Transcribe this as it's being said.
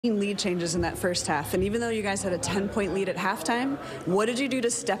Lead changes in that first half, and even though you guys had a 10-point lead at halftime, what did you do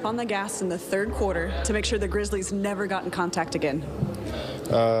to step on the gas in the third quarter to make sure the Grizzlies never got in contact again?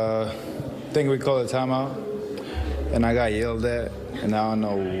 I think we called a timeout, and I got yelled at, and I don't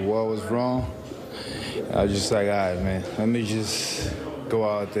know what was wrong. I was just like, all right, man, let me just go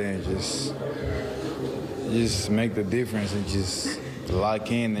out there and just make the difference and just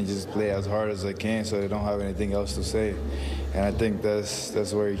lock in and just play as hard as I can so they don't have anything else to say. And I think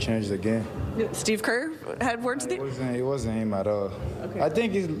that's where he changed the game. Steve Kerr had words with you? It wasn't him at all. Okay. I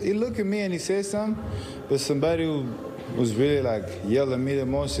think he looked at me and he said something, but somebody who was really like yelling at me the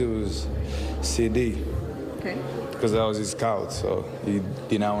most, it was CD. Okay. Because I was his scout, so he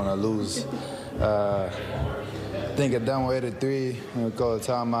did not want to lose. I think at down 83, we called a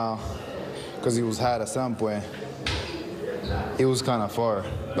timeout because he was hot at some point. It was kind of far,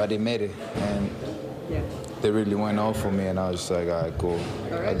 but they made it. And they really went off for me, and I was just like, all right, cool.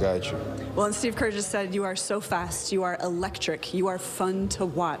 All right. I got you. Well, and Steve Kerr just said, you are so fast, you are electric, you are fun to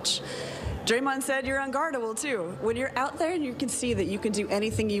watch. Draymond said you're unguardable, too. When you're out there and you can see that you can do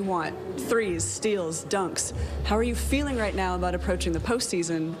anything you want, threes, steals, dunks, how are you feeling right now about approaching the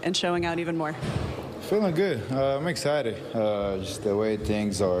postseason and showing out even more? Feeling good. I'm excited. Just the way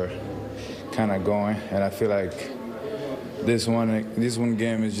things are kind of going, and I feel like this one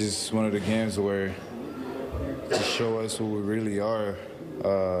game is just one of the games where to show us who we really are,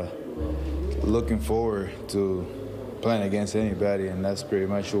 looking forward to playing against anybody, and that's pretty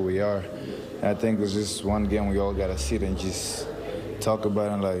much who we are. And I think it's just one game we all got to sit and just talk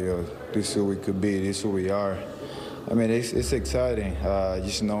about it and like, yo, this is who we could be, this is who we are. I mean, it's exciting,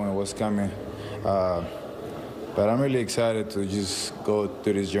 just knowing what's coming. But I'm really excited to just go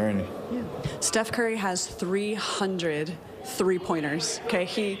through this journey. Yeah. Steph Curry has 300 three-pointers. Okay,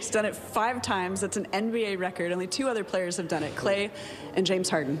 he's done it 5 times. That's an NBA record. Only 2 other players have done it, Klay and James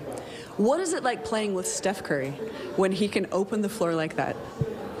Harden. What is it like playing with Steph Curry when he can open the floor like that?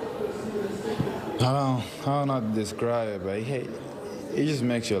 I don't know how to describe it, but it just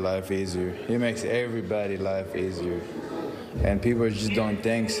makes your life easier. It makes everybody's life easier. And people just don't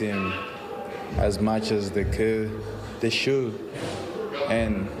thank him as much as they should.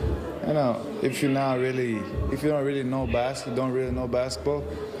 And you know, if you don't really know basketball,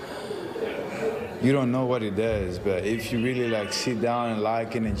 you don't know what he does. But if you really like sit down and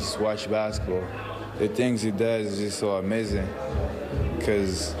like it and just watch basketball, the things he does is just so amazing.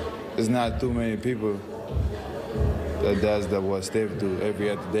 Because there's not too many people that does what Steph do every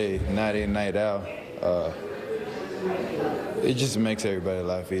other day, night in, night out. It just makes everybody's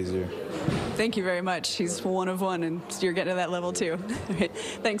life easier. Thank you very much. He's one of one, and you're getting to that level too.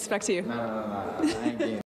 Thanks. Back to you. No. Thank you.